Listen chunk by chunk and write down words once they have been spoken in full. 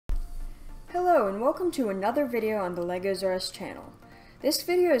Hello and welcome to another video on the Legos R Us channel. This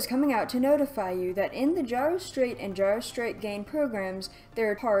video is coming out to notify you that in the Gyro Straight and Gyro Straight Gain programs,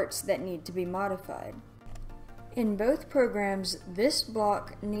 there are parts that need to be modified. In both programs, this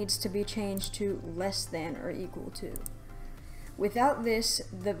block needs to be changed to less than or equal to. Without this,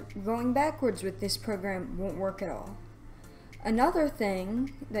 going backwards with this program won't work at all. Another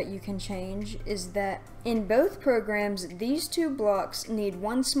thing that you can change is that in both programs, these two blocks need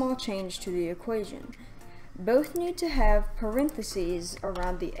one small change to the equation. Both need to have parentheses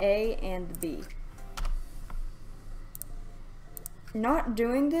around the A and the B. Not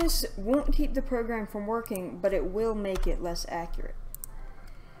doing this won't keep the program from working, but it will make it less accurate.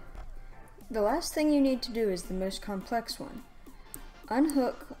 The last thing you need to do is the most complex one.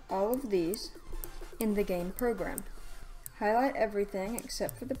 Unhook all of these in the Gain program. Highlight everything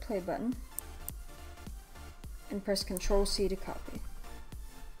except for the play button and press Ctrl+C to copy.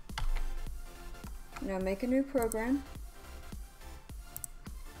 Now make a new program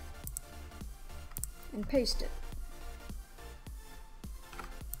and paste it.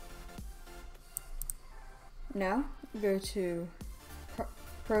 Now go to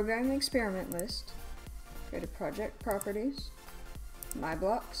Program Experiment List, go to Project Properties, My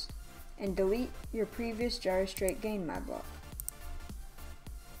Blocks, and delete your previous Gyro Straight Gain My Block.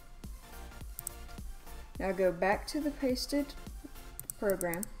 Now go back to the pasted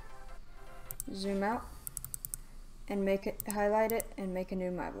program, zoom out, and highlight it and make a new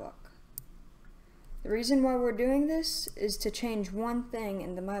My Block. The reason why we're doing this is to change one thing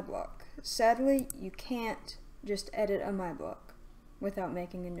in the My Block. Sadly, you can't just edit a My Block without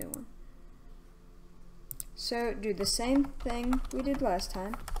making a new one. So do the same thing we did last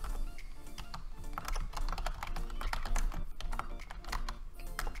time.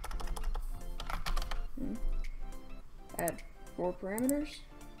 Add 4 parameters.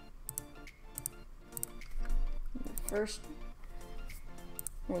 The first,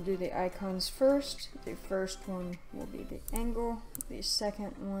 we'll do the icons first. The first one will be the angle. The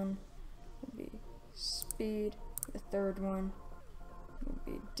second one will be speed. The third one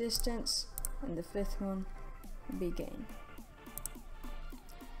will be distance. And the fifth one will be gain.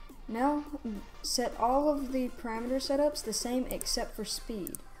 Now set all of the parameter setups the same except for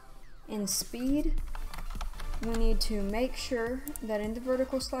speed. In speed, we need to make sure that in the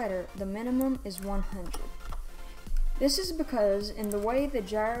vertical slider, the minimum is 100. This is because in the way the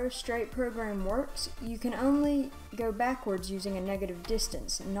Gyro Straight program works, you can only go backwards using a negative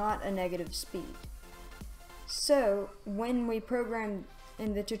distance, not a negative speed. So when we programmed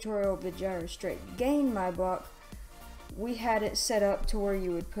in the tutorial of the Gyro Straight Gain My Block, we had it set up to where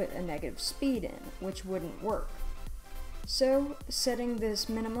you would put a negative speed in, which wouldn't work. So setting this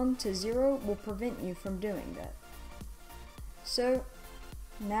minimum to 0 will prevent you from doing that. So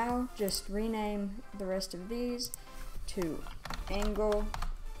now just rename the rest of these to angle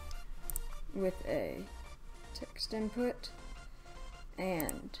with a text input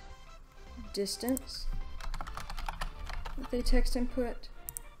and distance with a text input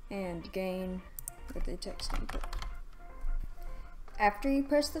and gain with a text input. After you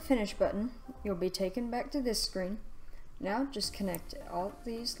press the finish button, you'll be taken back to this screen. Now just connect all of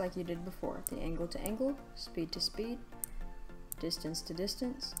these like you did before, the angle to angle, speed to speed, distance to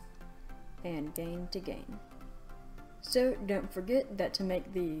distance, and gain to gain. So don't forget that to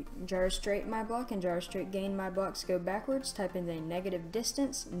make the Gyro Straight My Block and Gyro Straight Gain My Blocks go backwards, type in a negative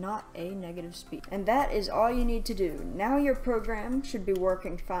distance, not a negative speed. And that is all you need to do. Now your program should be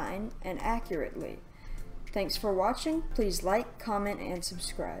working fine and accurately. Thanks for watching. Please like, comment, and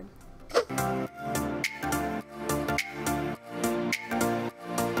subscribe.